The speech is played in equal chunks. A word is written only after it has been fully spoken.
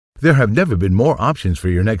There have never been more options for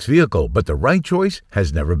your next vehicle, but the right choice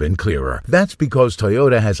has never been clearer. That's because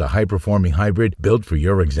Toyota has a high-performing hybrid built for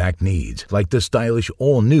your exact needs, like the stylish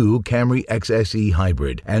all-new Camry XSE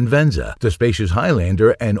Hybrid and Venza, the spacious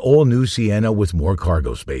Highlander and all-new Sienna with more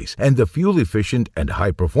cargo space, and the fuel-efficient and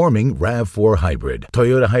high-performing RAV4 Hybrid.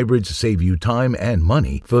 Toyota hybrids save you time and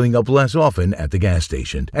money, filling up less often at the gas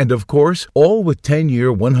station. And of course, all with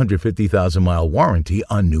 10-year, 150,000-mile warranty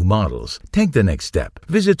on new models. Take the next step.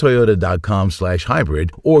 Visit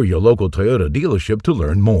Toyota.com/hybrid or your local Toyota dealership to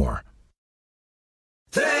learn more.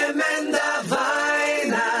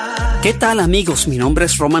 ¿Qué tal, amigos? Mi nombre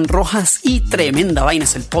es Roman Rojas y Tremenda Vaina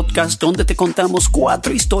es el podcast donde te contamos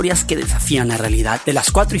 4 historias que desafían la realidad. De las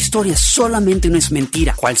 4 historias, solamente una es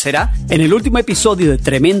mentira. ¿Cuál será? En el último episodio de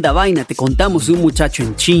Tremenda Vaina te contamos de un muchacho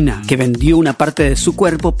en China que vendió una parte de su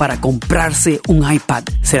cuerpo para comprarse un iPad.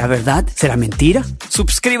 ¿Será verdad? ¿Será mentira?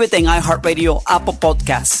 Suscríbete en iHeartRadio, Apple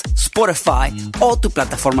Podcasts, Spotify o tu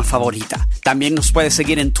plataforma favorita. También nos puedes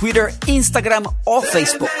seguir en Twitter, Instagram o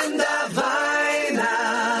Facebook.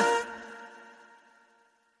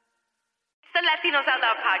 The Latinos Out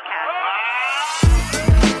Loud podcast.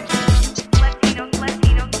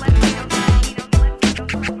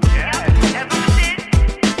 Yeah, ever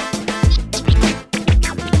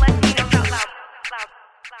Latinos Out Loud.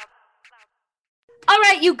 All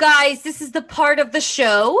right, you guys, this is the part of the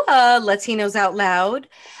show, Latinos Out Loud,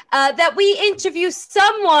 that we interview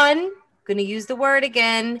someone, I'm going to use the word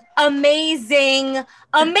again, amazing.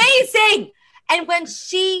 And when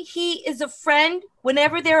he is a friend,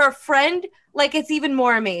 whenever they're a friend, like, it's even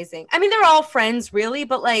more amazing. I mean, they're all friends, really,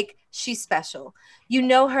 but, like, she's special. You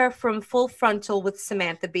know her from Full Frontal with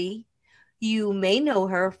Samantha Bee. You may know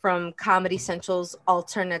her from Comedy Central's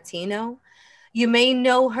Alternatino. You may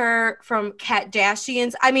know her from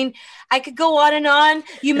Kardashians. I mean, I could go on and on.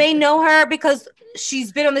 You may know her because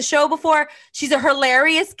she's been on the show before. She's a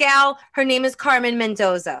hilarious gal. Her name is Carmen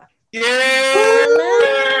Mendoza. Yeah!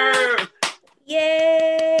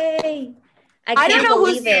 Yay! I don't know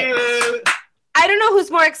believe it. I don't know who's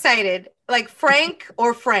more excited, like Frank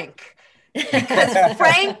or Frank. Because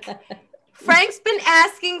Frank's been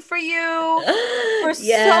asking for you for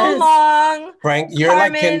so long. Frank, you're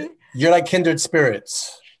like kindred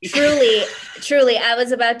spirits. Truly. I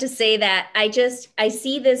was about to say that. I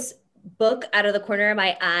see this book out of the corner of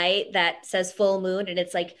my eye that says full moon, and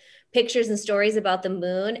it's like pictures and stories about the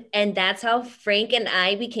moon. And that's how Frank and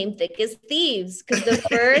I became thick as thieves. Because the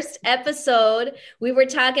first episode, we were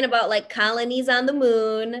talking about like colonies on the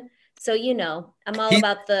moon. So, you know, I'm all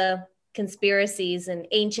about the conspiracies and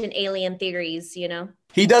ancient alien theories, you know.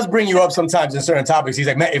 He does bring you up sometimes in certain topics. He's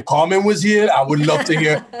like, man, if Carmen was here, I would love to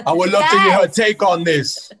hear her take on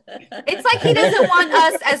this. It's like he doesn't want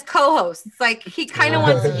us as co-hosts. Like, he kind of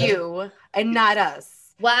wants you and not us.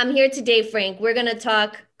 Well, I'm here today, Frank. We're going to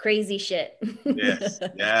talk crazy shit. Yes.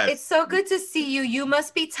 It's so good to see you. You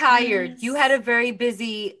must be tired. Yes. You had a very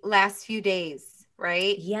busy last few days,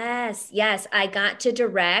 right? Yes. I got to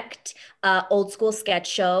direct Old School Sketch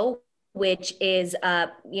Show, which is,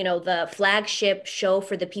 the flagship show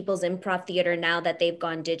for the People's Improv Theater now that they've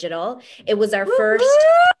gone digital. It was our first...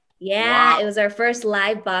 Yeah, wow. It was our first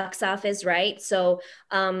live box office, right? So,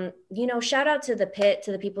 shout out to the Pit,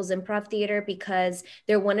 to the People's Improv Theater, because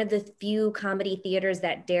they're one of the few comedy theaters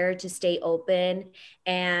that dare to stay open.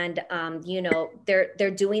 And,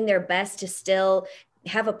 they're doing their best to still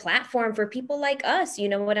have a platform for people like us. You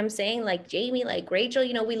know what I'm saying? Like Jamie, like Rachel,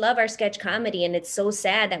 we love our sketch comedy, and it's so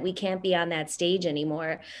sad that we can't be on that stage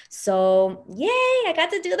anymore. So, yay, I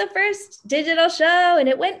got to do the first digital show, and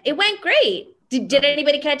it went great. Did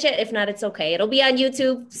anybody catch it? If not, it's okay. It'll be on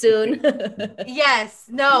YouTube soon. Yes.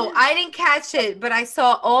 No, I didn't catch it, but I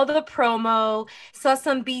saw all the promo, saw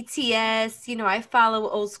some BTS. I follow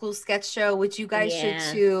Old School Sketch Show, which you guys should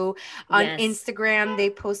too. On Instagram, they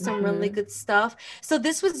post some really good stuff. So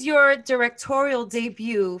this was your directorial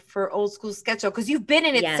debut for Old School Sketch Show, because you've been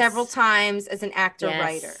in it several times as an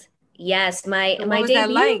actor-writer. Yes, my what my was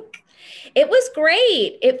debut. That like? It was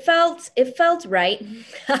great. It felt right. It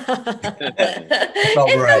felt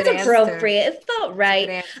appropriate. It felt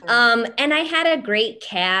right. And I had a great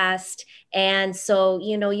cast. And so,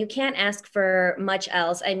 you can't ask for much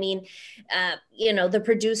else. I mean, the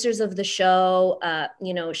producers of the show,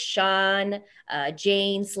 Sean,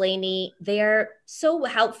 Jane, Slaney, they're so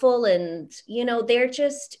helpful, and, they're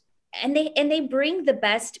just, and they bring the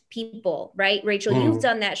best people, right? Rachel, you've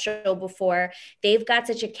done that show before. They've got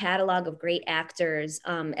such a catalog of great actors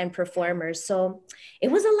and performers. So it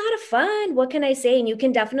was a lot of fun. What can I say? And you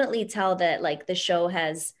can definitely tell that, like, the show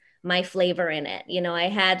has my flavor in it. I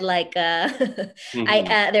had like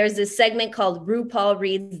there's this segment called RuPaul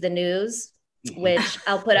Reads the News, which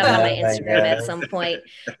I'll put up on my Instagram at some point.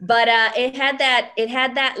 But it had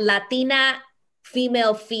that Latina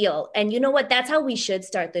female feel. And you know what? That's how we should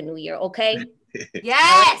start the new year, okay?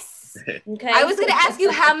 Yes. Okay. I was going to ask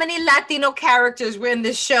you how many Latino characters were in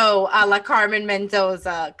the show, a la Carmen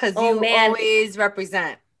Mendoza, because you always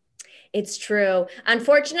represent. It's true.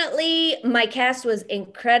 Unfortunately, my cast was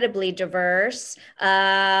incredibly diverse,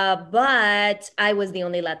 but I was the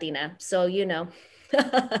only Latina. So,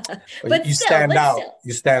 but you stand out.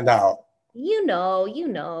 You stand out. But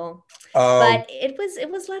it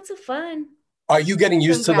was lots of fun. Are you getting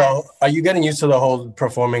used to the whole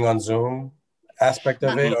performing on Zoom aspect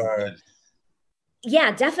of it, or?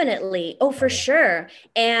 Yeah, definitely. Oh, for sure.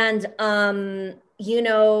 And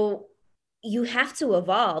you have to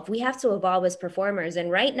evolve. We have to evolve as performers. And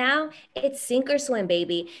right now it's sink or swim,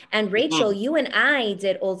 baby. And Rachel, you and I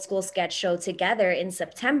did Old School Sketch Show together in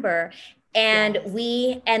September. And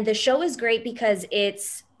the show is great because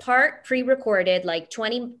it's part pre-recorded, like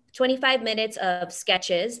 25 minutes of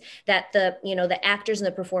sketches that the actors and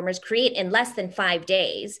the performers create in less than 5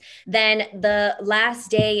 days. Then the last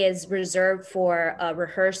day is reserved for a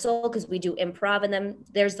rehearsal because we do improv, and then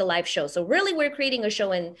there's the live show. So really we're creating a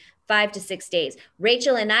show in 5 to 6 days.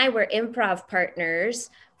 Rachel and I were improv partners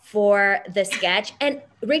for the sketch. And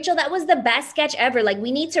Rachel, that was the best sketch ever. Like,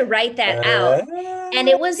 we need to write that out. And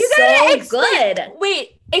it was so good.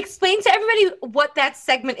 Wait, explain to everybody what that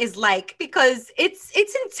segment is like, because it's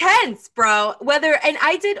intense, bro. And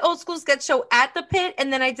I did Old School Sketch Show at the Pit,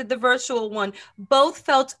 and then I did the virtual one. Both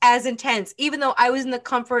felt as intense, even though I was in the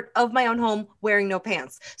comfort of my own home wearing no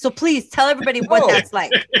pants. So please tell everybody what that's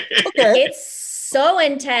like. Okay. It's so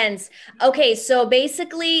intense. Okay, so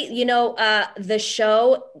basically, the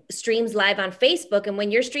show streams live on Facebook, and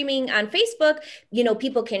when you're streaming on Facebook,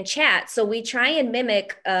 people can chat. So we try and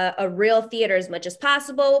mimic a real theater as much as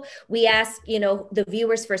possible. We ask, the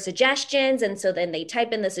viewers for suggestions, and so then they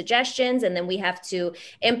type in the suggestions, and then we have to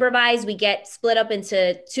improvise. We get split up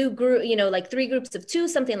into like 3 groups of 2,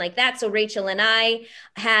 something like that. So Rachel and I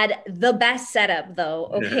had the best setup, though.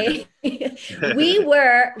 Okay, Rachel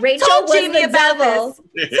was the devil.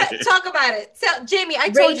 Talk about it. Jamie, I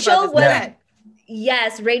told you about this.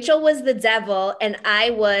 Yes, Rachel was the devil, and I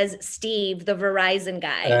was Steve, the Verizon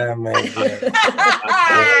guy. Oh my God.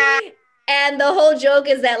 And the whole joke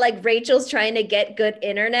is that, like, Rachel's trying to get good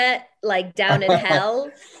internet, like, down in hell.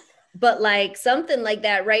 But, like, something like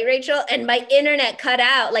that, right, Rachel? And my internet cut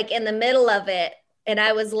out, like, in the middle of it. And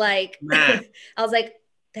I was like,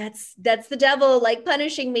 that's the devil, like,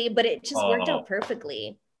 punishing me. But it just worked out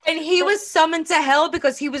perfectly. And he was summoned to hell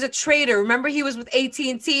because he was a traitor. Remember, he was with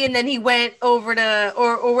AT&T, and then he went over to,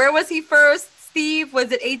 or where was he first, Steve?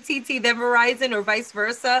 Was it AT&T, then Verizon, or vice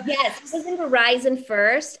versa? Yes, he was in Verizon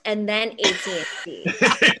first, and then AT&T.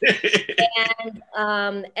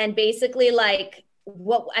 And basically, like,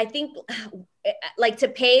 what I think, like, to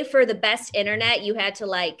pay for the best internet, you had to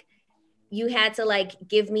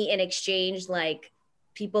give me in exchange, like,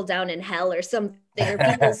 people down in hell or something, or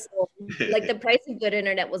people's soul. Like, the price of good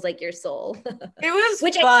internet was like your soul. It was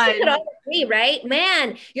which fun. I think we could all agree, right?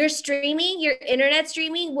 Man, your internet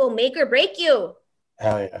streaming will make or break you.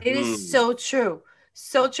 Hell yeah. It is so true.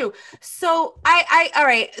 So true. So all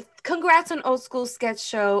right. Congrats on Old School Sketch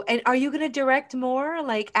Show. And are you going to direct more?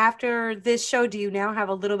 Like, after this show, do you now have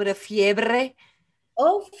a little bit of fiebre?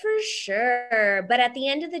 Oh, for sure. But at the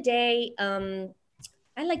end of the day,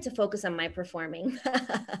 I like to focus on my performing.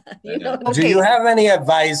 Do you have any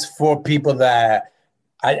advice for people that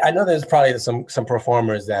I know there's probably some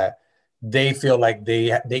performers that they feel like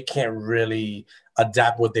they can't really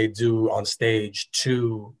adapt what they do on stage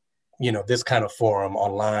to, this kind of forum,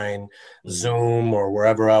 online, Zoom, or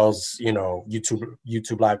wherever else,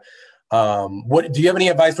 YouTube Live. What do you have any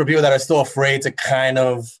advice for people that are still afraid to kind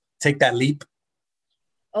of take that leap?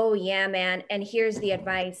 Oh yeah, man. And here's the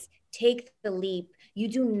advice. Take the leap. You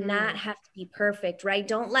do not have to be perfect, right?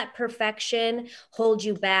 Don't let perfection hold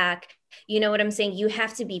you back. You know what I'm saying? You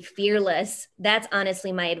have to be fearless. That's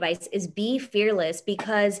honestly my advice, is be fearless,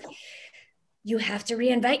 because you have to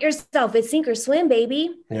reinvent yourself. It's sink or swim,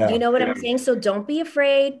 baby. Yeah. You know what I'm saying? So don't be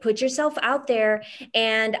afraid. Put yourself out there.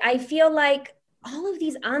 And I feel like all of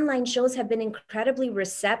these online shows have been incredibly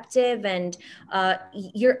receptive, and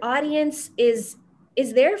your audience is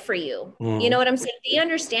there for you. You know what I'm saying? They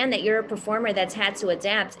understand that you're a performer that's had to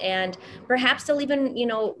adapt, and perhaps they'll even,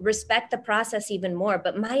 respect the process even more.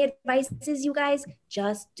 But my advice is, you guys,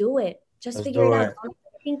 just do it. Just figure it out. Don't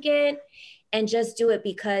think it, and just do it,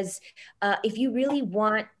 because if you really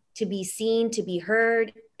want to be seen, to be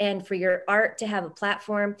heard, and for your art to have a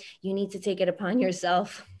platform, you need to take it upon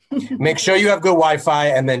yourself. Make sure you have good Wi-Fi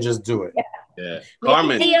and then just do it. Yeah.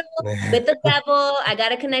 Carmen. With the devil, I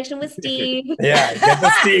got a connection with Steve. Yeah,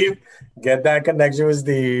 get that connection with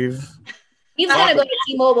Steve. He's gonna go to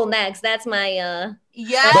T-Mobile next. That's my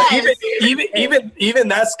Yes. But even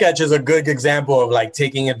that sketch is a good example of like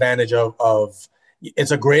taking advantage of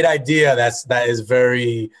it's a great idea that is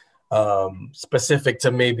very specific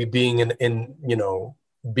to maybe being in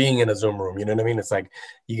being in a Zoom room. You know what I mean? It's like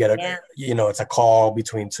you get it's a call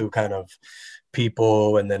between two kind of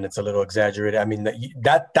people, and then it's a little exaggerated. I mean,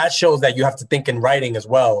 that shows that you have to think in writing as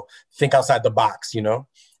well, think outside the box,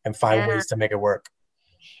 and find ways to make it work.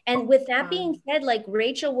 And with that being said, like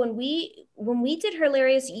Rachel, when we did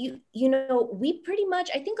Hilarious, we pretty much,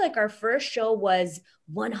 I think like our first show was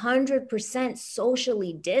 100%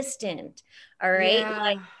 socially distant. All right. Yeah.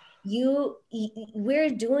 Like we're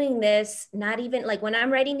doing this, not even like when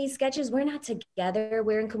I'm writing these sketches, we're not together.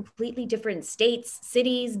 We're in completely different states,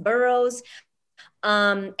 cities, boroughs.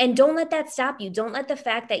 And don't let that stop you. Don't let the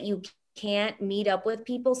fact that you can't meet up with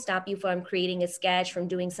people stop you from creating a sketch, from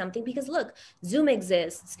doing something, because look, Zoom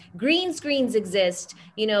exists, green screens exist,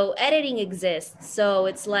 editing exists. So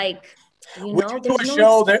it's like, would you do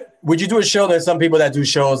a show? There's some people that do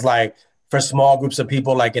shows like for small groups of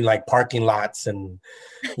people, like in like parking lots and,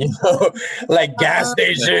 like gas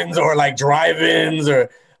stations or like drive-ins, or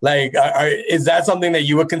like, is that something that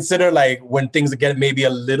you would consider, like when things get maybe a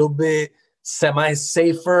little bit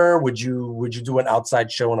semi-safer? Would you do an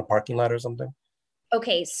outside show in a parking lot or something?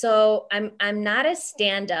 Okay, so I'm not a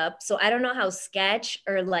stand-up, so I don't know how sketch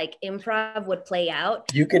or like improv would play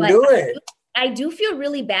out. You can do it. I do feel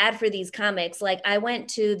really bad for these comics. Like I went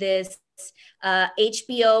to this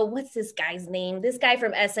HBO, what's this guy's name? This guy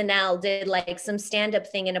from SNL did like some stand-up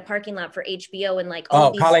thing in a parking lot for HBO, and like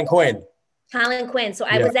Colin Quinn. So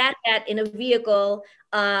I was at that in a vehicle.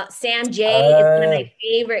 Sam Jay is one of my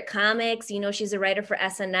favorite comics. She's a writer for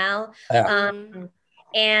SNL.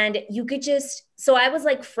 And you could so I was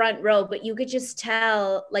like front row, but you could just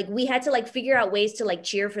tell, like we had to like figure out ways to like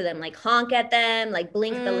cheer for them, like honk at them, like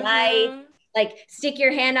blink the light, like stick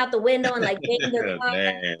your hand out the window and like bang their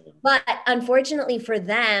car. But unfortunately for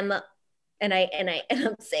them, and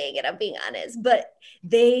I'm saying it, I'm being honest, but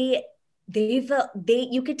they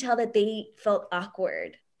you could tell that they felt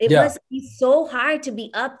awkward. It must be so hard to be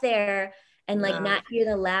up there and like not hear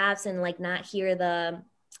the laughs and like not hear the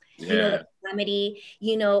the comedy,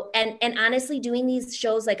 and honestly, doing these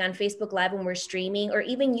shows like on Facebook Live when we're streaming, or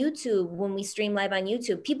even YouTube when we stream live on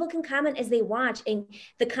YouTube, people can comment as they watch, and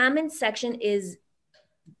the comment section is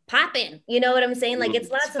popping. You know what I'm saying? Like it's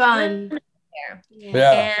lots of fun there.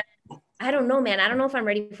 Yeah. And I don't know, man. I don't know if I'm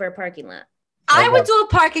ready for a parking lot. I would do a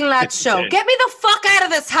parking lot show. Get me the fuck out of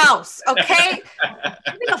this house, okay?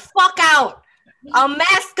 Get me the fuck out. I'll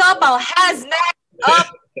mask up. I'll hazmat up.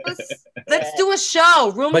 Let's do a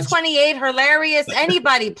show. Room 28, Hilarious.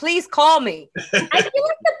 Anybody, please call me. I feel like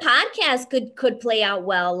the podcast could play out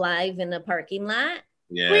well live in a parking lot.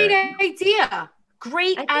 Yeah. Great idea.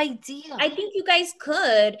 I think you guys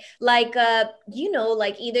could, like,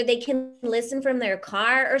 like either they can listen from their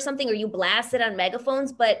car or something, or you blast it on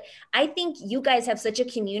megaphones. But I think you guys have such a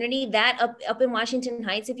community that up in Washington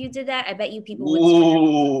Heights, if you did that, I bet you people would.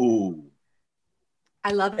 Ooh.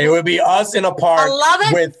 I love it. It would be us in a park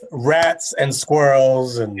with rats and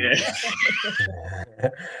squirrels and.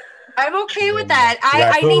 I'm okay with that.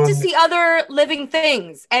 I need to see other living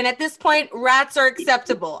things. And at this point, rats are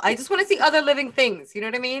acceptable. I just want to see other living things. You know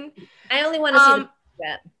what I mean? I only want to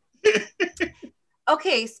see the rat.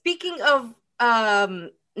 Okay, speaking of,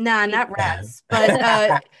 not rats,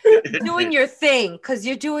 but doing your thing, because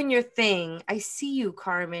you're doing your thing. I see you,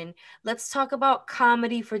 Carmen. Let's talk about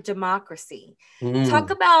comedy for democracy. Talk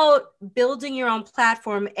about building your own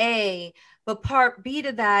platform, A, but part B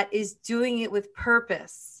to that is doing it with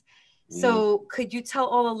purpose. So could you tell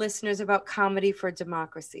all the listeners about Comedy for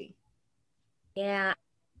Democracy? Yeah.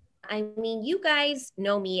 I mean, you guys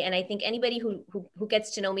know me, and I think anybody who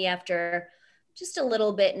gets to know me after just a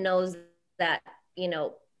little bit knows that,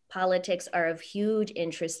 politics are of huge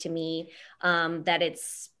interest to me, that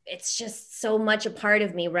it's just so much a part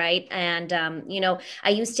of me, right? And, I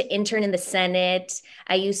used to intern in the Senate.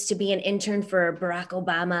 I used to be an intern for Barack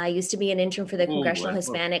Obama. I used to be an intern for the Congressional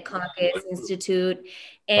Hispanic Caucus Institute.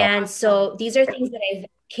 And so these are things that I've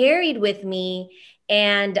carried with me.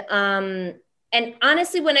 And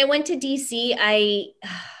honestly, when I went to DC,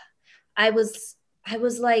 I was I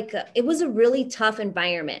was like, it was a really tough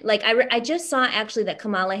environment. Like I just saw actually that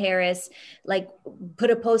Kamala Harris like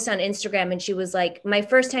put a post on Instagram, and she was like, my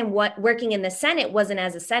first time working in the Senate wasn't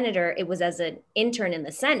as a senator, it was as an intern in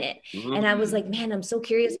the Senate. Mm-hmm. And I was like, man, I'm so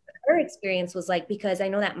curious what her experience was like, because I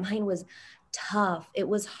know that mine was tough. It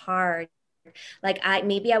was hard. Like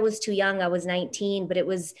maybe I was too young. I was 19, but it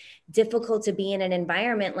was difficult to be in an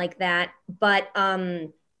environment like that. But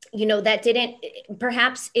that didn't,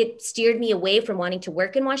 perhaps it steered me away from wanting to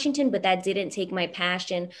work in Washington, but that didn't take my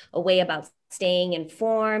passion away about staying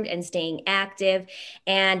informed and staying active.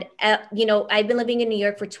 And, I've been living in New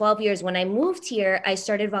York for 12 years. When I moved here, I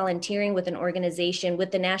started volunteering with an organization,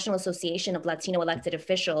 with the National Association of Latino Elected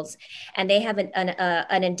Officials. And they have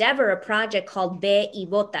an endeavor, a project called Ve y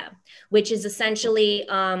Vota, which is essentially,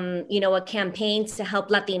 a campaign to help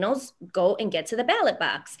Latinos go and get to the ballot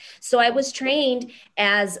box. So I was trained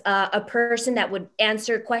as a person that would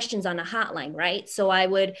answer questions on a hotline, right? So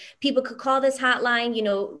people could call this hotline,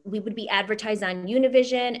 we would be advertised on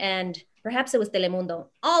Univision, and perhaps it was Telemundo,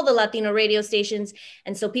 all the Latino radio stations.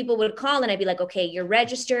 And so people would call and I'd be like, okay, you're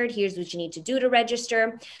registered. Here's what you need to do to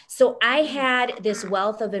register. So I had this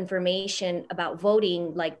wealth of information about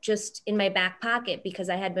voting, like just in my back pocket, because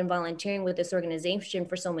I had been volunteering with this organization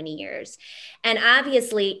for so many years. And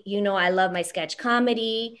obviously, I love my sketch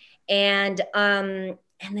comedy. And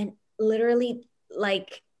then literally,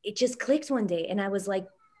 like, it just clicked one day. And I was like,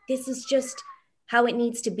 this is just how it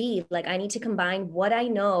needs to be. Like, I need to combine what I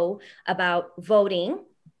know about voting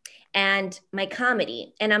and my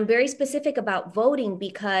comedy. And I'm very specific about voting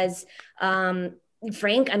because,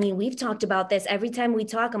 Frank, I mean, we've talked about this every time we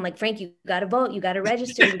talk. I'm like, Frank, you got to vote. You got to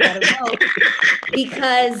register. You got to vote.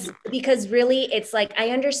 Because really, it's like, I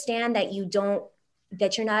understand that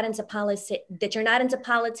that you're not into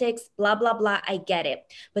politics, blah, blah, blah. I get it.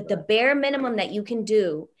 But the bare minimum that you can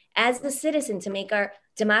do as the citizen to make our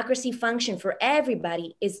democracy function for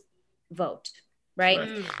everybody is vote,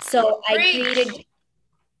 right? So I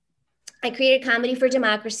created Comedy for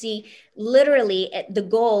Democracy. Literally, the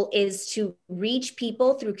goal is to reach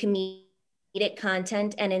people through comedic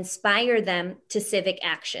content and inspire them to civic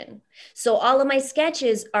action. So all of my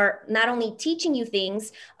sketches are not only teaching you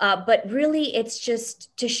things, but really it's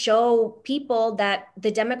just to show people that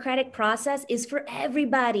the democratic process is for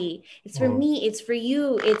everybody. It's for me, it's for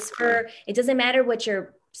you, it doesn't matter what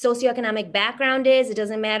your socioeconomic background is. It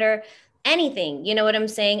doesn't matter anything. You know what I'm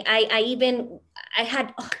saying? It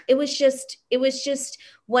was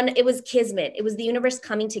kismet. It was the universe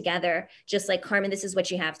coming together, just like, Carmen, this is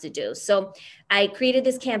what you have to do. So I created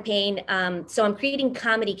this campaign. So I'm creating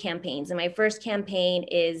comedy campaigns. And my first campaign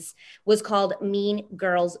was called Mean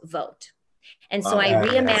Girls Vote. And so I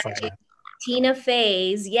reimagined Tina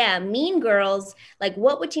Fey's, Mean Girls. Like,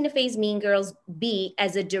 what would Tina Fey's Mean Girls be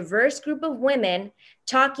as a diverse group of women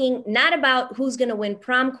talking not about who's going to win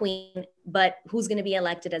prom queen, but who's going to be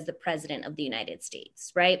elected as the president of the United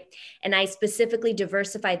States, right? And I specifically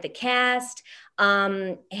diversified the cast,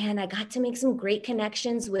 and I got to make some great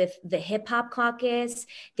connections with the Hip Hop Caucus.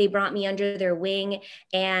 They brought me under their wing,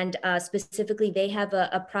 and specifically, they have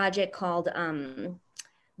a project called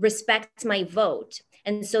Respect My Vote.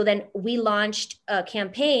 And so then we launched a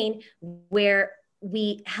campaign where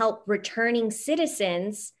we help returning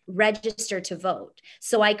citizens register to vote.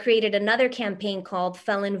 So I created another campaign called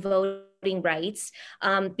Felon Voting Rights,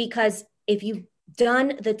 because if you've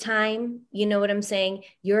done the time, you know what I'm saying,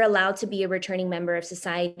 you're allowed to be a returning member of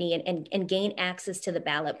society and gain access to the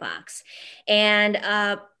ballot box. And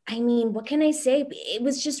I mean, what can I say? It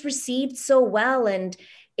was just received so well. And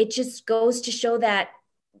it just goes to show that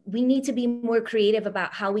we need to be more creative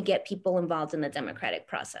about how we get people involved in the democratic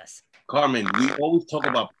process. Carmen, we always talk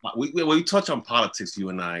about, we touch on politics, you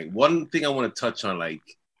and I. One thing I want to touch on, like,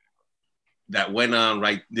 that went on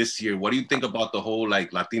right this year. What do you think about the whole, like,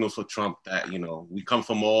 Latinos for Trump, that, we come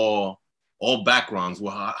from all backgrounds.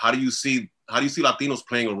 Well, how do you see Latinos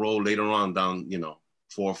playing a role later on down,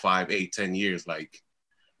 4, 5, 8, 10 years? Like,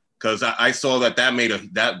 because I saw that made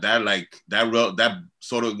that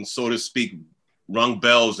sort of, so to speak, rung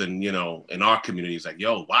bells and, in our communities, like,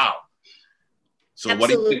 yo, wow. So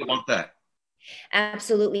Absolutely. What do you think about that?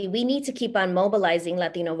 Absolutely. We need to keep on mobilizing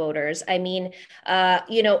Latino voters. I mean,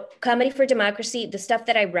 Comedy for Democracy, the stuff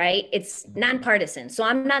that I write, it's nonpartisan. So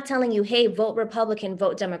I'm not telling you, hey, vote Republican,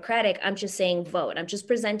 vote Democratic. I'm just saying vote. I'm just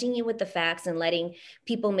presenting you with the facts and letting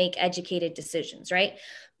people make educated decisions, right?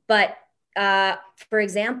 But for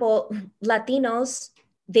example, Latinos,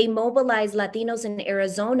 they mobilized Latinos in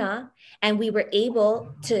Arizona, and we were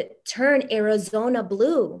able to turn Arizona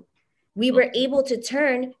blue. We were able to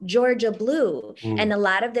turn Georgia blue. And a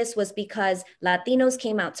lot of this was because Latinos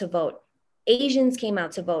came out to vote. Asians came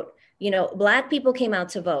out to vote. Black people came out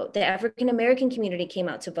to vote. The African American community came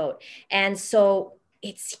out to vote. And so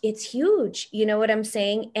it's huge. You know what I'm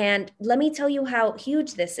saying? And let me tell you how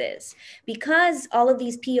huge this is. Because all of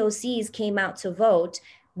these POCs came out to vote,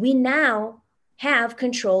 we now have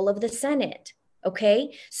control of the Senate.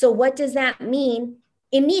 Okay. So what does that mean?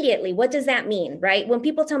 Immediately, what does that mean, right? When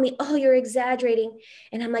people tell me, oh, you're exaggerating.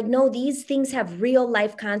 And I'm like, no, these things have real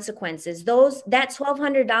life consequences. That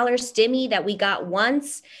 $1,200 stimmy that we got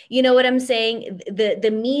once, you know what I'm saying?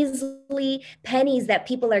 The measly pennies that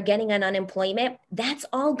people are getting on unemployment, that's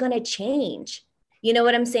all going to change. You know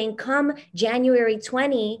what I'm saying? Come January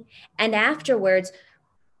 20 and afterwards,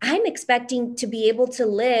 I'm expecting to be able to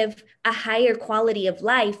live a higher quality of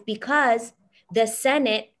life because the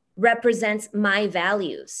Senate represents my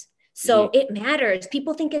values. So it matters.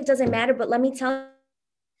 People think it doesn't matter, but let me tell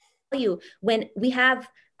you, when we have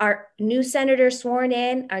our new senator sworn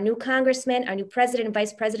in, our new congressman, our new president and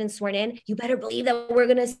vice president sworn in, you better believe that we're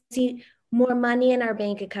going to see more money in our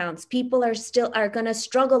bank accounts. People are going to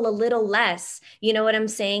struggle a little less. You know what I'm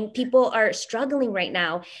saying? People are struggling right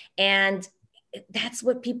now. And that's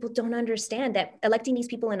what people don't understand, that electing these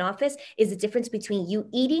people in office is the difference between you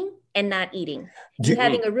eating and not eating. You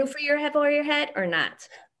having a roof over your head or not.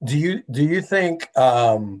 Do you think,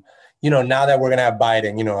 now that we're going to have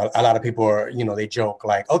Biden, a lot of people are, they joke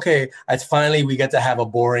like, okay, it's finally, we get to have a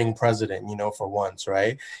boring president, for once,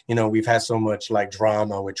 right? We've had so much like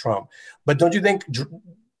drama with Trump, but don't you think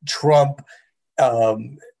Trump,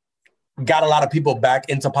 got a lot of people back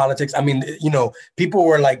into politics? I mean, people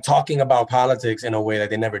were like talking about politics in a way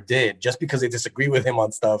that they never did just because they disagree with him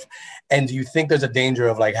on stuff. And do you think there's a danger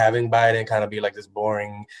of like having Biden kind of be like this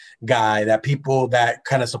boring guy that people that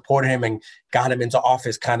kind of supported him and got him into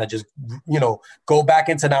office kind of just, go back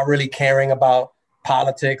into not really caring about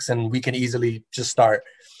politics, and we can easily just start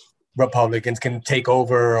Republicans can take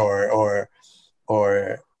over or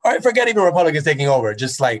forget even Republicans taking over,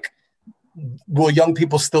 just like, will young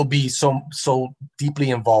people still be so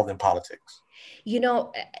deeply involved in politics?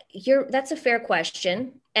 That's a fair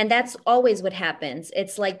question. And that's always what happens.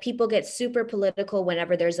 It's like people get super political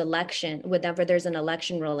whenever there's an election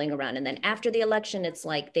rolling around. And then after the election, it's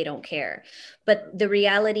like they don't care. But the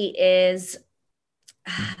reality is,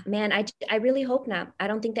 man, I really hope not. I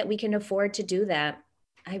don't think that we can afford to do that.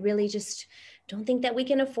 I really just don't think that we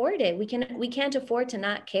can afford it. We can't afford to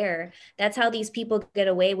not care. That's how these people get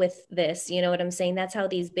away with this. You know what I'm saying? That's how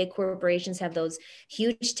these big corporations have those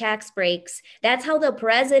huge tax breaks. That's how the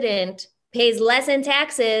president pays less in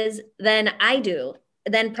taxes than I do,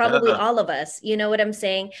 than probably all of us. You know what I'm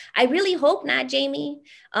saying? I really hope not, Jamie.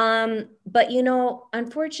 But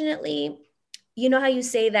unfortunately, you know how you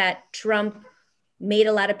say that Trump made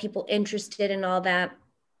a lot of people interested in all that?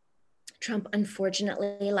 Trump,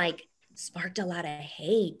 unfortunately, sparked a lot of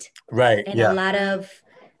hate, right? And a lot of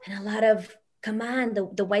come on,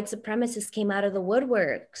 the white supremacists came out of the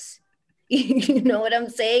woodworks. You know what I'm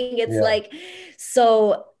saying? It's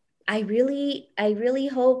so I really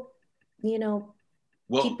hope people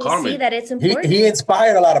Carmen, see that it's important. He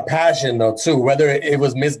inspired a lot of passion though too, whether it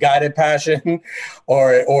was misguided passion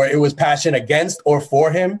or it was passion against or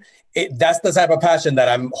for him. That's the type of passion that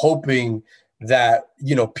I'm hoping that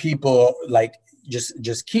people like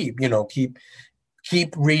just keep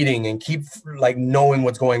reading and keep like knowing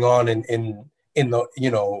what's going on in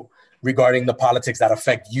the regarding the politics that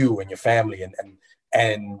affect you and your family and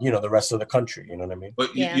the rest of the country. You know what I mean?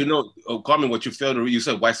 But Carmen, what you failed to you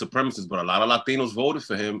said white supremacists, but a lot of Latinos voted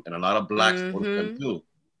for him and a lot of blacks voted for him too.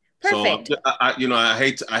 Perfect. So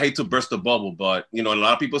I hate to burst the bubble, but a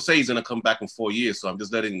lot of people say he's gonna come back in 4 years. So I'm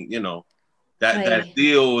just letting that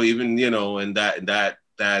deal, even and that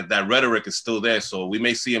rhetoric is still there. So we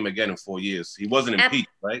may see him again in 4 years. He wasn't impeached,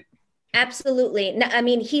 right? Absolutely. No, I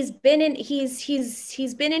mean, he's been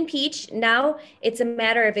impeached. Now it's a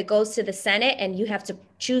matter if it goes to the Senate and you have to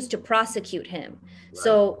choose to prosecute him.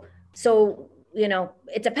 Right. So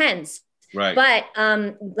it depends. Right. But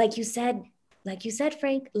like you said,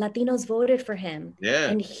 Frank, Latinos voted for him. Yeah.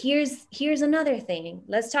 And here's another thing.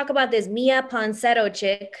 Let's talk about this Mia Poncero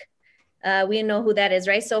chick. We know who that is,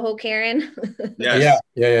 right? Soho Karen. Yes.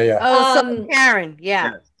 Yeah. Oh, Soho Karen.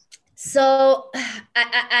 Yeah. Yes. So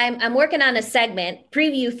I'm working on a segment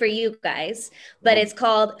preview for you guys, but it's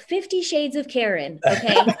called 50 Shades of Karen.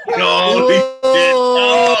 Okay.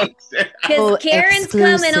 Because Karen's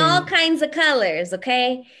come in all kinds of colors.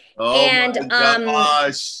 Okay. And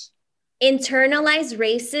internalized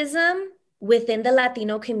racism within the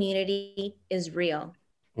Latino community is real.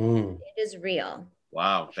 It is real.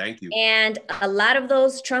 Wow. Thank you. And a lot of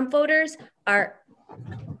those Trump voters are,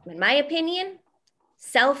 in my opinion,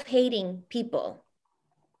 self-hating people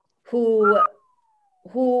who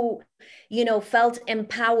felt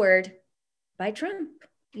empowered by Trump.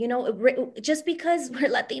 Just because we're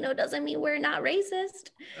Latino doesn't mean we're not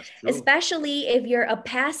racist. That's true. Especially if you're a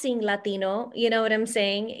passing Latino, you know what I'm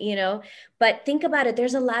saying? But think about it.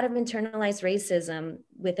 There's a lot of internalized racism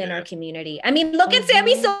within our community. I mean, look at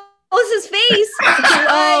Sammy Sosa's face.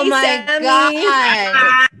 Oh my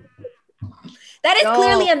God. That is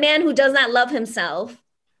clearly a man who does not love himself.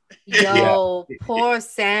 Poor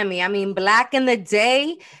Sammy. I mean, back in the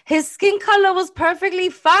day, his skin color was perfectly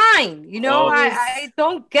fine. I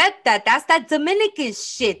don't get that. That's that Dominican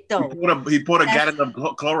shit, though. He poured a gallon of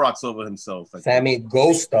Clorox over himself. Sammy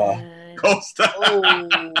Ghosta. Oh,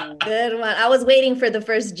 good one. I was waiting for the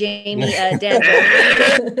first Jamie dad.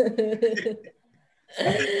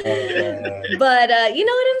 But you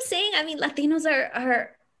know what I'm saying? I mean, Latinos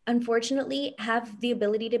are unfortunately have the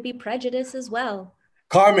ability to be prejudiced as well.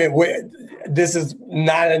 Carmen, this is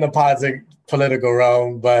not in the political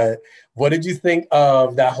realm, but what did you think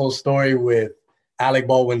of that whole story with Alec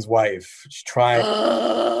Baldwin's wife? She's trying.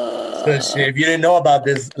 If you didn't know about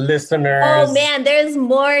this, listeners. Oh man, there's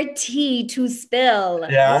more tea to spill.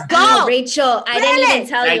 Yeah. Go, Rachel. I didn't even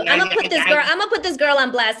tell you. I'm gonna put this girl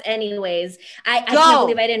on blast anyways. I can't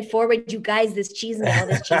believe I didn't forward you guys this cheese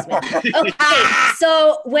man. Okay,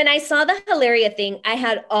 so when I saw the Hilaria thing, I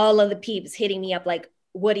had all of the peeps hitting me up like,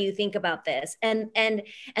 what do you think about this? And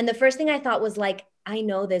the first thing I thought was like, I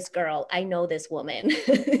know this girl. I know this woman.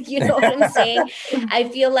 You know what I'm saying? I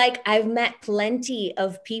feel like I've met plenty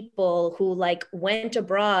of people who like went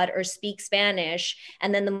abroad or speak Spanish.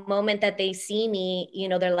 And then the moment that they see me,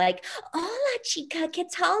 they're like, hola chica, ¿qué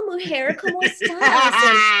tal mujer? ¿Cómo estás?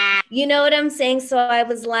 And, you know what I'm saying? So I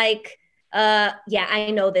was like, yeah,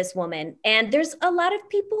 I know this woman. And there's a lot of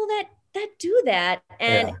people that do that.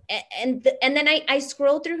 And then I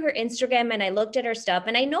scrolled through her Instagram and I looked at her stuff.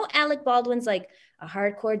 And I know Alec Baldwin's like a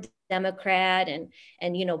hardcore Democrat and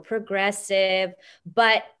progressive,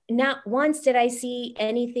 but not once did I see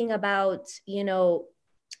anything about,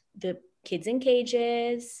 the kids in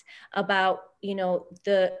cages, about,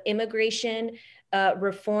 the immigration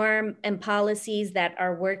reform and policies that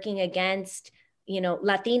are working against,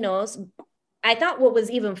 Latinos. I thought what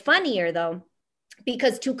was even funnier though,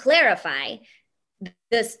 because to clarify,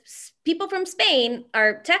 the people from Spain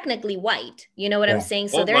are technically white. You know what I'm saying?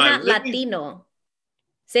 So they're not Latino.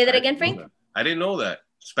 Say that again, Frank. I didn't know that.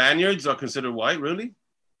 Spaniards are considered white, really?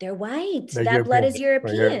 They're white. They're that European. Blood is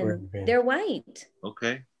European. They're white.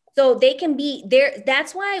 Okay. So they can be there.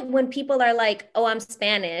 That's why when people are like, oh, I'm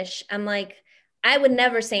Spanish, I'm like, I would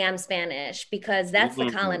never say I'm Spanish because that's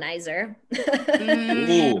the colonizer.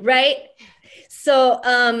 Right? So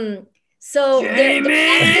they're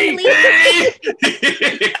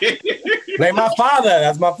like my father.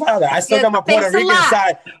 That's my father. I still got my Puerto Rican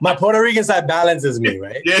side. My Puerto Rican side balances me,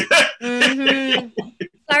 right?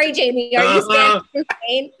 Sorry, Jamie. Are you Spanish from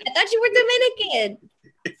Spain? I thought you were Dominican.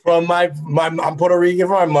 From I'm Puerto Rican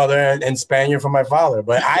from my mother and Spaniard from my father,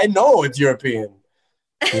 but I know it's European.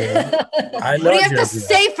 Yeah. I know. What do you have to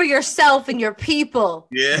say for yourself and your people?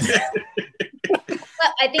 Yeah.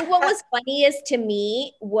 I think what was funniest to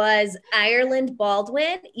me was Ireland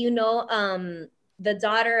Baldwin, the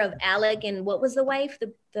daughter of Alec, and what was the wife,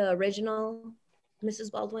 the original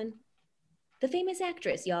Mrs. Baldwin? The famous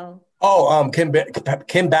actress, y'all. Oh, Kim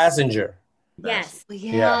Basinger. Yes.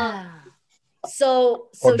 Yeah. So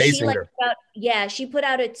she put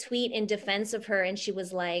out a tweet in defense of her, and she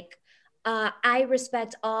was like, I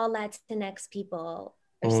respect all Latinx people.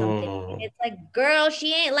 Or something. It's like, girl,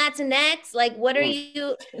 she ain't Latinx. Like, what are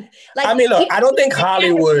you? Like, I mean, look, I don't think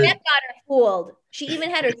Hollywood. She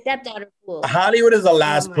even had her stepdaughter fooled. Hollywood is the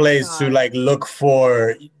last place to like look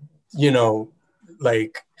for,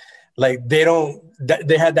 like they don't.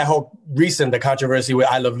 They had that whole the controversy with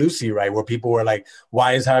I Love Lucy, right? Where people were like,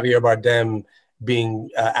 why is Javier Bardem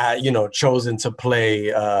being, chosen to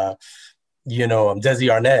play,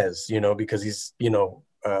 Desi Arnaz, because he's, Desi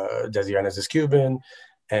Arnaz is Cuban.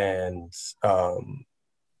 And,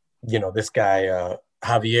 this guy,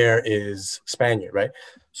 Javier is Spaniard, right?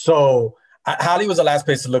 So Hollywood was the last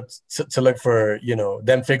place to look for,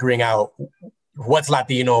 them figuring out what's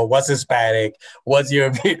Latino, what's Hispanic, what's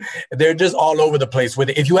European. They're just all over the place with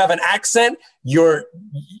it. If you have an accent, you're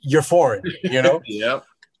foreign, Yep.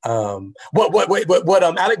 What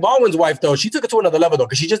Alec Baldwin's wife though, she took it to another level though,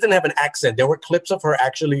 because she just didn't have an accent. There were clips of her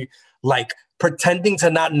actually like pretending to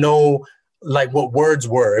not know like what words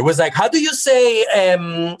were. It was like, how do you say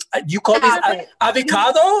you call these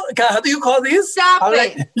avocado? How do you call these? Stop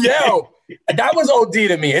it. Like, yo, That was OD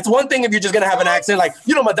to me. It's one thing if you're just gonna have an accent, like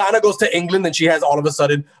Madonna goes to England and she has all of a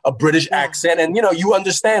sudden a British accent, and you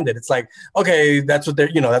understand it. It's like, okay, that's what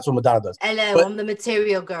that's what Madonna does. Hello, I'm the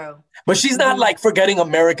material girl. But she's not like forgetting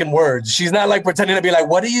American words. She's not like pretending to be like,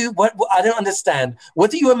 what I don't understand.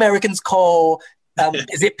 What do you Americans call?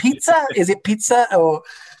 Is it pizza? Is it pizza? Or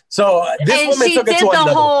so this woman took it to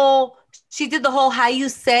another. She did the whole how you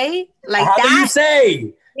say like how that. How do you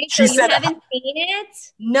say? She said, you haven't seen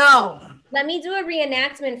it? No. Let me do a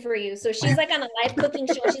reenactment for you. So she's like on a live cooking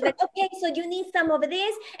show. She's like, okay, so you need some of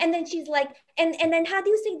this. And then she's like, and then how do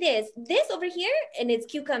you say this? This over here? And it's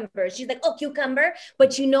cucumber. She's like, oh, cucumber.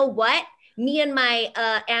 But you know what? Me and my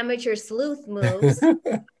amateur sleuth moves.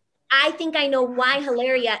 I think I know why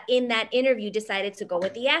Hilaria in that interview decided to go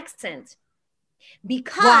with the accent.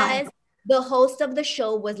 Because the host of the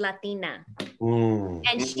show was Latina.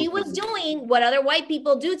 And she was doing what other white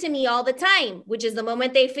people do to me all the time, which is the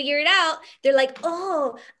moment they figure it out, they're like,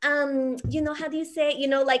 oh, how do you say,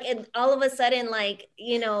 like, and all of a sudden, like,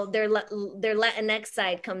 their Latinx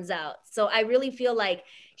side comes out. So I really feel like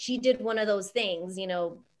she did one of those things,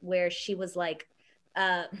 where she was like,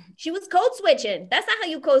 she was code switching. That's not how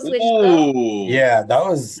you code switch. Yeah, that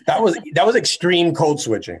was extreme code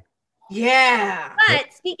switching. Yeah.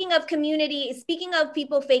 But speaking of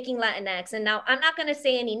people faking Latinx, and now I'm not going to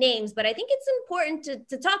say any names, but I think it's important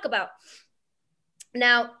to talk about.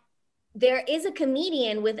 Now, there is a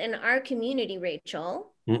comedian within our community,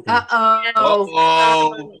 Rachel.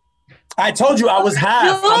 Uh-oh. I told you I was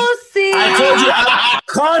half. I told you,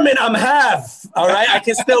 Carmen, I'm half. All right, I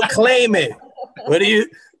can still claim it. What do you?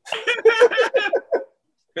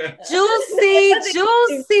 Juicy.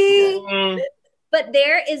 But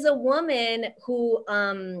there is a woman who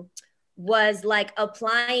was like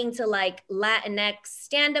applying to like Latinx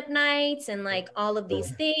stand-up nights and like all of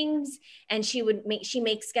these things. And she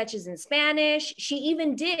makes sketches in Spanish. She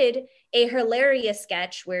even did a hilarious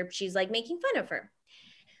sketch where she's like making fun of her.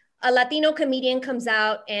 A Latino comedian comes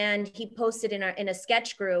out and he posted in a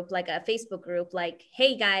sketch group, like a Facebook group, like,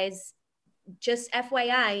 hey guys, just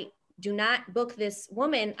FYI, do not book this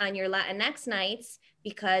woman on your Latinx nights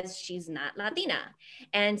because she's not Latina.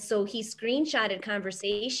 And so he screenshotted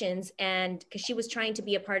conversations, and because she was trying to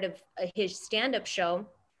be a part of his stand-up show.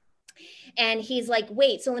 And he's like,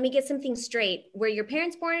 wait, so let me get something straight. Were your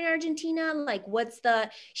parents born in Argentina? Like,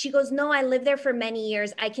 she goes, no, I lived there for many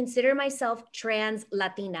years. I consider myself trans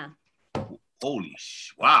Latina. Holy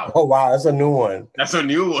wow. Oh, wow. That's a new one. That's a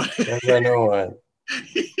new one.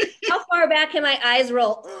 How far back can my eyes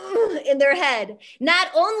roll in their head? Not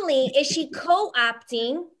only is she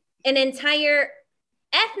co-opting an entire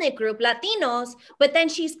ethnic group, Latinos, but then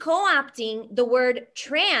she's co-opting the word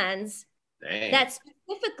trans. Dang. That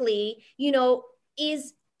specifically, it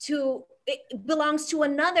belongs to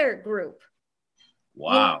another group.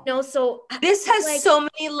 Wow. So this has so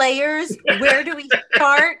many layers. Where do we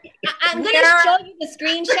start? I'm going to show you the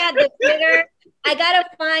screenshot, the Twitter. I got to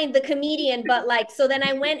find the comedian, but so then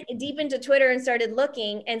I went deep into Twitter and started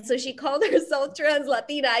looking. And so she called herself Trans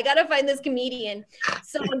Latina. I got to find this comedian.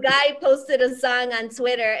 So a guy posted a song on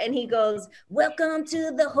Twitter and he goes, welcome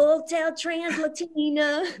to the Hotel Trans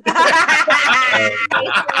Latina.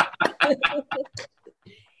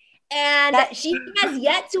 And she has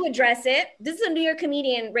yet to address it. This is a New York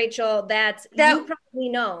comedian, Rachel, that you probably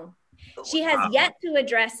know. She has yet to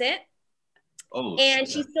address it. Oh, and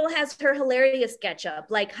she still has her hilarious sketch up.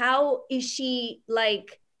 Like, how is she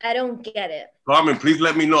like? I don't get it. Carmen, please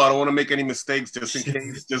let me know. I don't want to make any mistakes, just in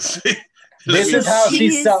case. This is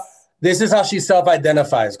how she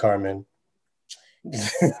self-identifies, Carmen.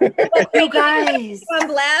 You guys, I'm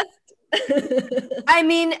left. I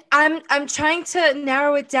mean, I'm trying to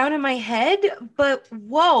narrow it down in my head, but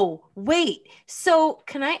whoa, wait. So,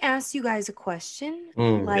 can I ask you guys a question?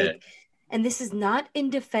 And this is not in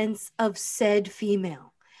defense of said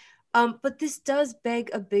female, but this does beg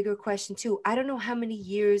a bigger question too. I don't know how many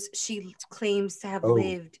years she claims to have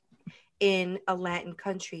lived in a Latin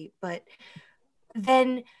country, but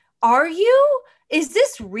then is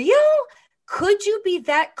this real? Could you be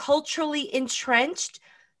that culturally entrenched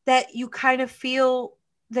that you kind of feel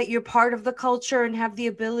that you're part of the culture and have the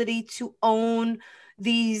ability to own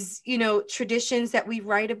these, traditions that we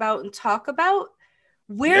write about and talk about?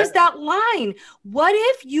 Where's that line? What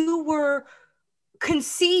if you were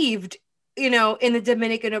conceived, in the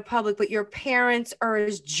Dominican Republic, but your parents are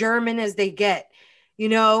as German as they get?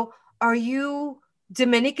 Are you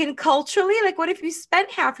Dominican culturally? Like, what if you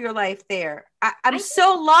spent half your life there? I'm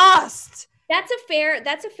so lost. That's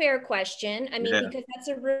a fair question. I mean, because that's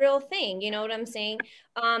a real thing. You know what I'm saying?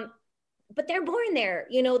 but they're born there,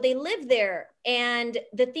 you know, they live there. And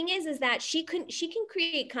the thing is that she can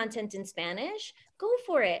create content in Spanish. Go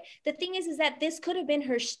for it. The thing is that this could have been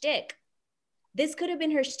her shtick.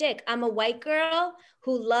 I'm a white girl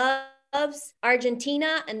who loves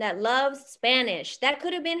Argentina and that loves Spanish. That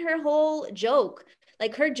could have been her whole joke.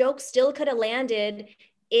 Like, her joke still could have landed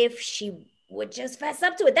if she would just fess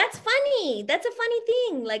up to it. That's funny. That's a funny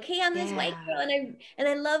thing. Like, hey, I'm this white girl and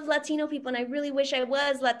I love Latino people and I really wish I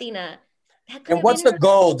was Latina. And what's the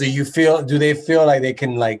goal? Do they feel like they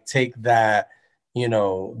can like take that, you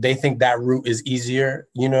know, they think that route is easier,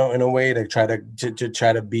 you know, in a way to try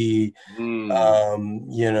to be, you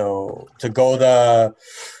know, to go the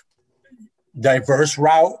diverse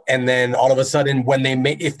route, and then all of a sudden when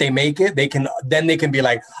if they make it, they can be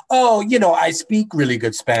like, oh, you know, I speak really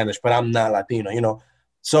good Spanish, but I'm not Latino, you know.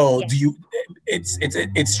 So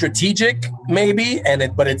it's strategic maybe,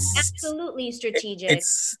 but it's absolutely strategic.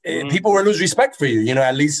 People will lose respect for you, you know,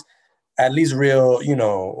 at least real, you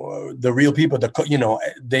know, the real people, you know,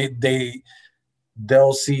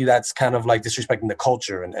 they'll see that's kind of like disrespecting the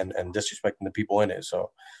culture and disrespecting the people in it.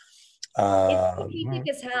 So it's strategic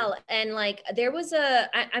as hell. And like, there was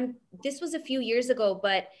this was a few years ago,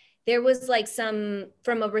 but there was like from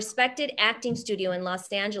a respected acting studio in Los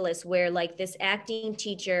Angeles where like this acting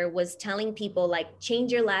teacher was telling people like,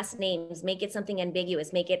 change your last names, make it something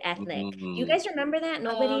ambiguous, make it ethnic. You guys remember that?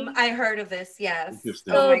 Nobody? I heard of this, yes.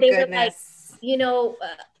 So my they goodness. Were like, you know,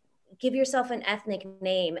 give yourself an ethnic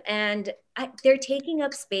name. And they're taking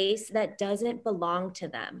up space that doesn't belong to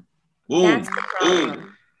them. That's the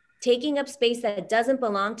problem. Taking up space that doesn't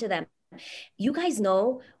belong to them. You guys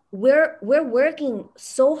know, we're working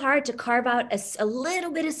so hard to carve out a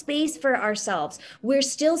little bit of space for ourselves. We're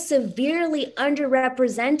still severely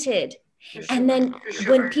underrepresented. And then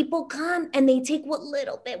when people come and they take what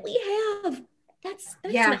little bit we have, that's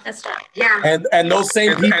messed up. Yeah. And those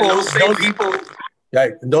same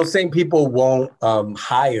people won't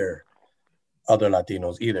hire other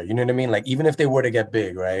Latinos either. You know what I mean? Like, even if they were to get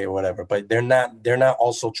big, right, or whatever, but they're not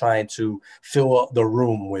also trying to fill the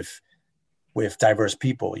room with diverse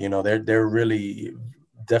people. You know, they're really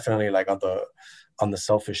definitely like on the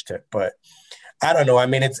selfish tip. But I don't know. I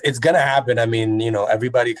mean, it's gonna happen. I mean, you know,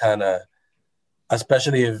 everybody kind of,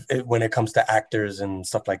 especially when it comes to actors and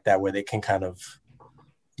stuff like that, where they can kind of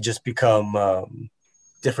just become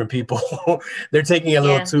different people. They're taking a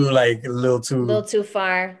little too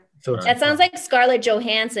far. That sounds like Scarlett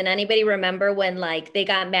Johansson. Anybody remember when like they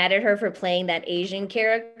got mad at her for playing that Asian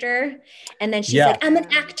character? And then she's like, I'm an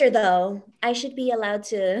actor though. I should be allowed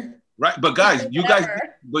to. Right. But guys, you guys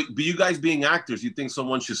being actors, you think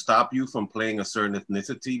someone should stop you from playing a certain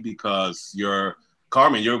ethnicity because you're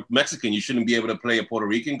Carmen, you're Mexican. You shouldn't be able to play a Puerto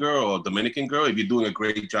Rican girl or Dominican girl if you're doing a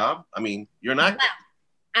great job. I mean, you're not. Wow.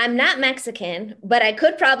 I'm not Mexican, but I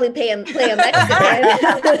could probably play a Mexican.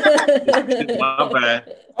 My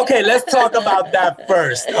bad. Okay, let's talk about that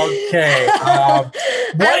first. Okay.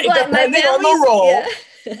 Depending on the role. Yeah.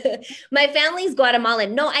 My family's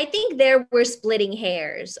Guatemalan. No, I think we're splitting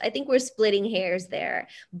hairs. I think we're splitting hairs there.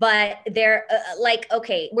 But they're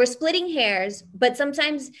we're splitting hairs, but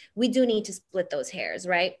sometimes we do need to split those hairs,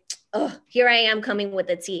 right? Oh, here I am coming with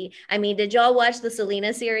the tea. I mean, did y'all watch the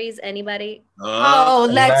Selena series? Anybody?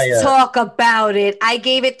 Let's talk about it. I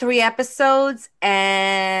gave it 3 episodes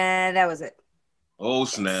and that was it. Oh,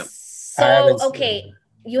 snap. So, okay.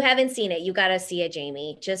 You haven't seen it. You got to see it,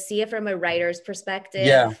 Jamie. Just see it from a writer's perspective.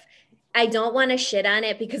 Yeah. I don't want to shit on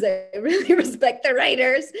it because I really respect the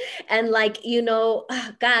writers. And like, you know,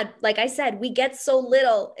 God, like I said, we get so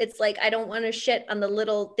little. It's like, I don't want to shit on the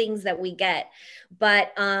little things that we get.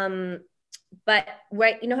 But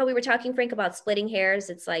right, you know how we were talking, Frank, about splitting hairs?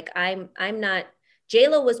 It's like, I'm not,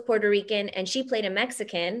 J-Lo was Puerto Rican and she played a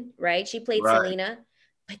Mexican, right? She played Selena,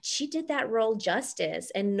 but she did that role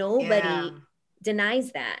justice and nobody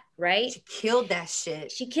denies that, right? She killed that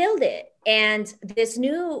shit. She killed it. And this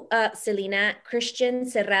new Selena, Christian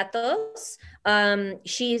Serratos,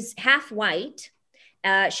 she's half white.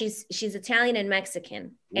 She's Italian and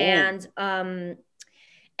Mexican. Whoa.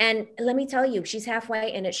 And let me tell you, she's half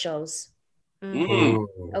white and it shows.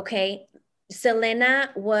 Mm-hmm. Okay. Selena,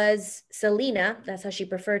 that's how she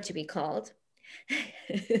preferred to be called.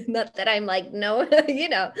 Not that I'm like, no, you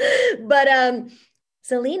know, but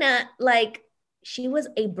Selena, like, she was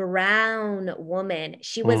a brown woman.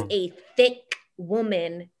 She was a thick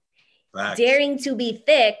woman. Facts. Daring to be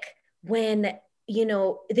thick when, you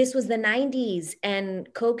know, this was the 90s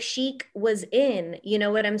and Coke Chic was in, you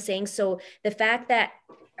know what I'm saying? So the fact that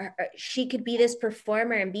she could be this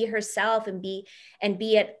performer and be herself and be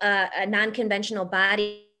at a non-conventional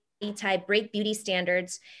body type, break beauty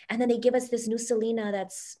standards, and then they give us this new Selena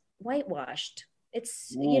that's whitewashed. It's,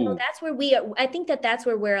 that's where I think that's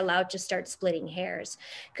where we're allowed to start splitting hairs,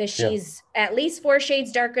 because she's at least 4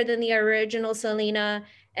 shades darker than the original Selena,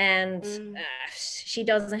 and she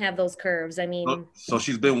doesn't have those curves. I mean, so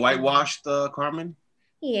she's been whitewashed, Carmen?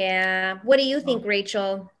 Yeah. What do you think,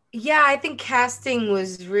 Rachel? Yeah, I think casting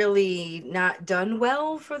was really not done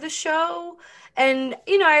well for the show. And,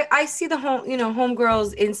 I see the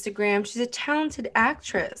Homegirl's Instagram. She's a talented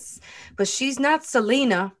actress, but she's not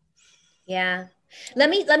Selena. Yeah. Let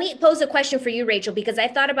me pose a question for you, Rachel, because I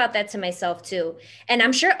thought about that to myself too. And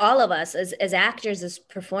I'm sure all of us as actors, as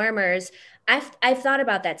performers, I've thought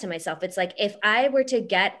about that to myself. It's like, if I were to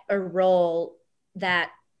get a role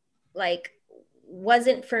that like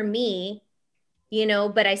wasn't for me,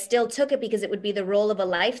 but I still took it because it would be the role of a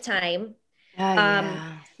lifetime.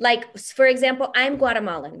 Like, for example, I'm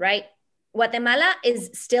Guatemalan, right? Guatemala is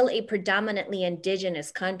still a predominantly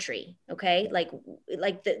indigenous country. Okay. Like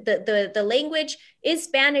the language is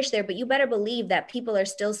Spanish there, but you better believe that people are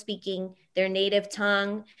still speaking their native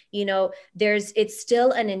tongue. It's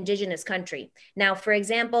still an indigenous country. Now, for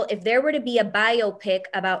example, if there were to be a biopic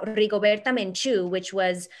about Rigoberta Menchú, which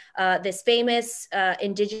was this famous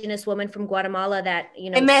indigenous woman from Guatemala that,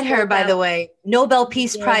 I met her, by the way. Nobel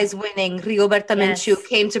Peace Prize winning Rigoberta Menchú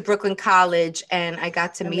came to Brooklyn College, and I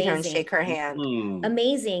got to meet her and shake her hand.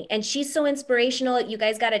 Amazing. And she's so inspirational. You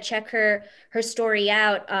guys got to check her story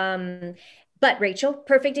out. But Rachel,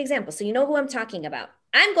 perfect example. So you know who I'm talking about.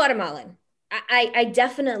 I'm Guatemalan. I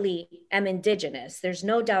definitely am indigenous. There's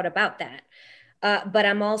no doubt about that. But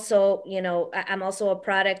I'm also, I'm also a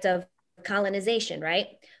product of colonization, right?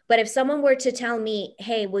 But if someone were to tell me,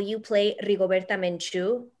 hey, will you play Rigoberta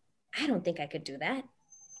Menchú? I don't think I could do that.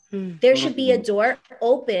 There should be a door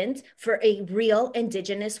opened for a real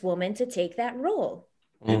indigenous woman to take that role.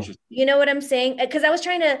 You know what I'm saying? Because I was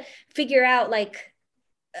trying to figure out, like,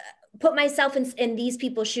 put myself in these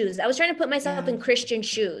people's shoes. I was trying to put myself in Christian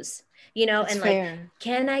shoes, That's and fair.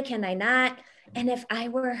 Like, can I not? And if I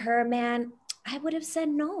were her, man, I would have said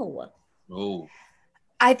no. Oh,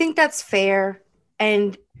 I think that's fair.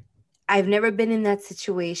 And I've never been in that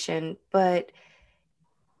situation, but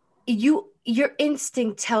your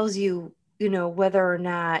instinct tells you, whether or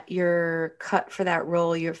not you're cut for that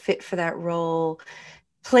role, you're fit for that role.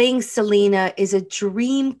 Playing Selena is a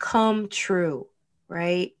dream come true,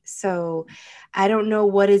 right? So I don't know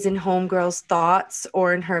what is in Homegirl's thoughts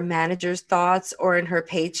or in her manager's thoughts or in her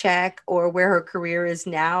paycheck or where her career is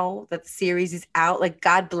now that the series is out. Like,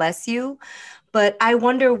 God bless you. But I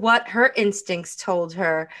wonder what her instincts told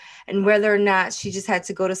her and whether or not she just had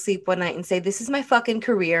to go to sleep one night and say, this is my fucking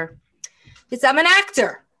career. Because I'm an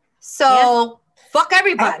actor. So fuck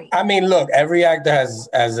everybody. I mean, look, every actor has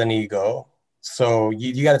an ego. So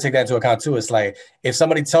you got to take that into account too. It's like, if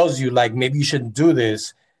somebody tells you, like, maybe you shouldn't do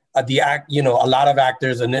this, a lot of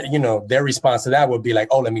actors, and their response to that would be like,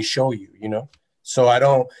 oh, let me show you, So I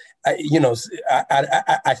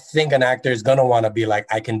think an actor is gonna want to be like,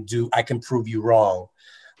 I can prove you wrong.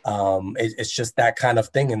 It's just that kind of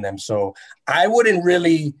thing in them. So I wouldn't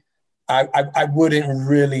really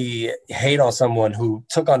hate on someone who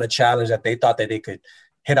took on a challenge that they thought that they could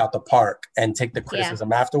hit out the park and take the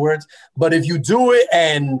criticism afterwards. But if you do it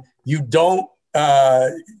and you don't,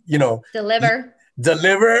 deliver,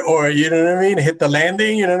 or hit the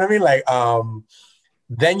landing, like,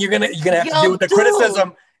 then you're gonna have to deal with the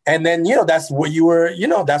criticism. And then, that's what you were,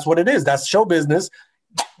 that's what it is. That's show business.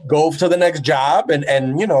 Go to the next job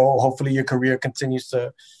and hopefully your career continues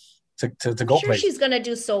to go places. She's going to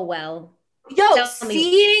do so well.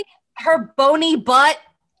 Seeing her bony butt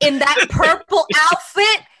in that purple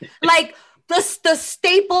outfit, like the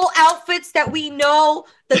staple outfits that we know,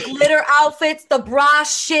 the glitter outfits, the bra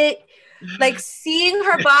shit, like seeing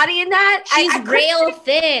her body in that. She's rail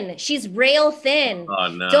thin. She's rail thin. Oh,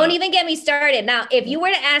 no. Don't even get me started. Now, if you were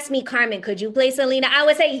to ask me, Carmen, could you play Selena? I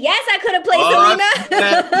would say, yes, I could have played Selena.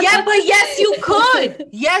 Yeah, but yes, you could.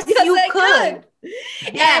 Yes, you could.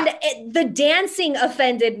 Yeah. And the dancing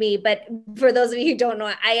offended me. But for those of you who don't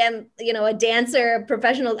know, I am, a dancer,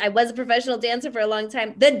 professional. I was a professional dancer for a long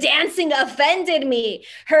time. The dancing offended me.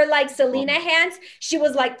 Her, like, Selena hands, she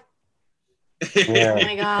was like, Oh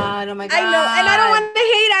my God. I know. And I don't want to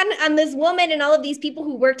hate on this woman and all of these people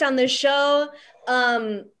who worked on the show.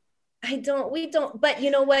 We don't, but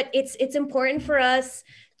you know what? It's important for us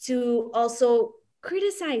to also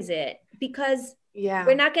criticize it, because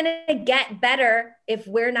we're not going to get better if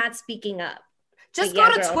we're not speaking up. Just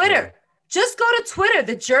go to Twitter. Just go to Twitter.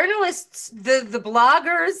 The journalists, the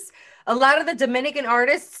bloggers, a lot of the Dominican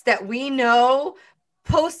artists that we know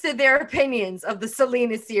posted their opinions of the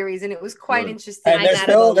Selena series, and it was quite interesting. And there's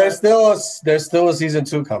still a season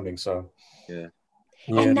 2 coming. So yeah.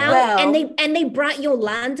 And now and they brought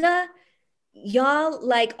Yolanda. Y'all,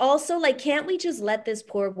 like, also, like, can't we just let this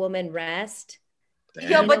poor woman rest?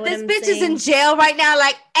 Yo, but this bitch is in jail right now.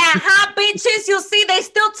 Like, bitches, you'll see they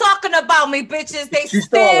still talking about me, bitches. She's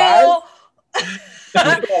still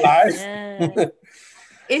alive.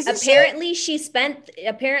 Apparently she's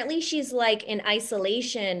like in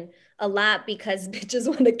isolation a lot because bitches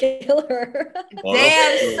want to kill her.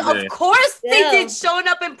 Damn, of course they did, showing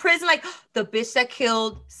up in prison like the bitch that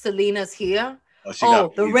killed Selena's here.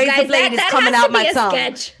 The razor blade is coming out my tongue.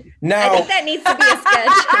 Sketch. Now, I think that needs to be a sketch.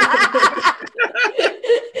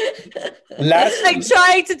 Like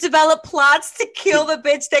trying to develop plots to kill the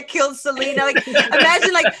bitch that killed Selena. Like,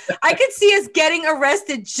 imagine, like, I could see us getting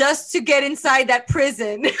arrested just to get inside that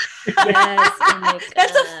prison. Yes,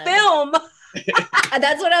 that's a film.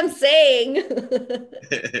 That's what I'm saying.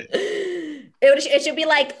 It should be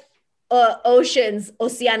like Oceans,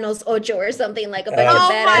 Oceanos Ocho or something, like a bunch of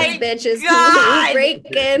badass bitches who break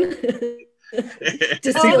in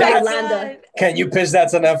to see Yolanda. Can you pitch that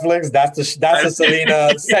to Netflix? That's a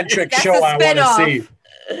Selena-centric show I want to see.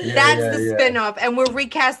 That's the spinoff, and we're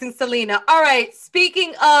recasting Selena. All right,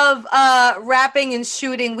 speaking of rapping and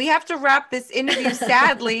shooting, we have to wrap this interview,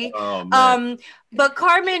 sadly. But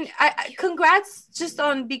Carmen, congrats just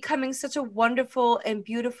on becoming such a wonderful and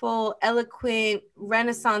beautiful, eloquent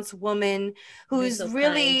Renaissance woman who's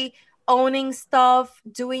really owning stuff,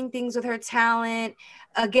 doing things with her talent.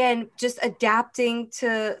 Again, just adapting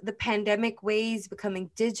to the pandemic ways,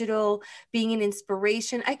 becoming digital, being an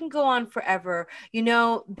inspiration. I can go on forever, you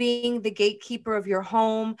know, being the gatekeeper of your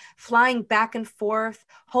home, flying back and forth,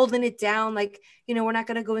 holding it down. Like, you know, we're not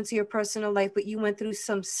going to go into your personal life, but you went through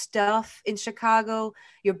some stuff in Chicago.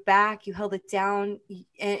 You're back, you held it down,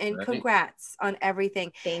 and congrats on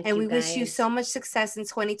everything. Thank and you, we guys. wish you so much success in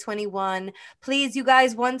 2021. Please, you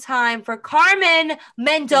guys, one time for Carmen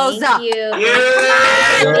Mendoza. Thank you.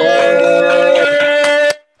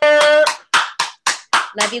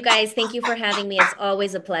 Love you guys. Thank you for having me. It's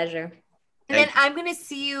always a pleasure. And then I'm going to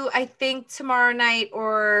see you, I think, tomorrow night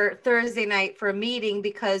or Thursday night for a meeting,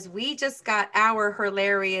 because we just got our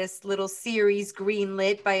hilarious little series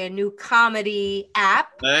greenlit by a new comedy app.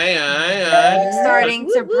 Starting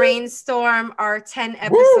to brainstorm our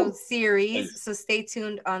 10-episode series. So stay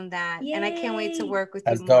tuned on that. Yay. And I can't wait to work with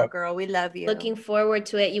you more, girl. We love you. Looking forward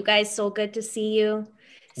to it. You guys, so good to see you.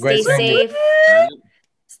 Great. Stay safe.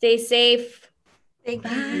 Stay safe. Thank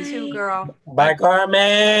you, you too, girl. Bye,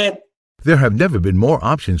 Carmen. There have never been more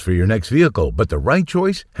options for your next vehicle, but the right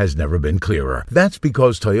choice has never been clearer. That's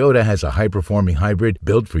because Toyota has a high-performing hybrid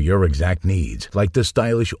built for your exact needs, like the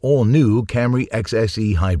stylish all-new Camry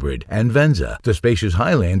XSE Hybrid and Venza, the spacious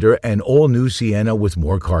Highlander and all-new Sienna with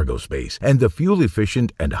more cargo space, and the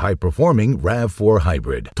fuel-efficient and high-performing RAV4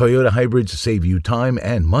 Hybrid. Toyota hybrids save you time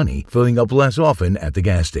and money, filling up less often at the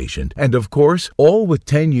gas station. And of course, all with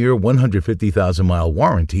 10-year, 150,000-mile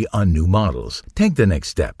warranty on new models. Take the next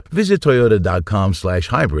step. Visit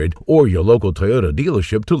Toyota.com/hybrid or your local Toyota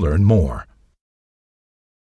dealership to learn more.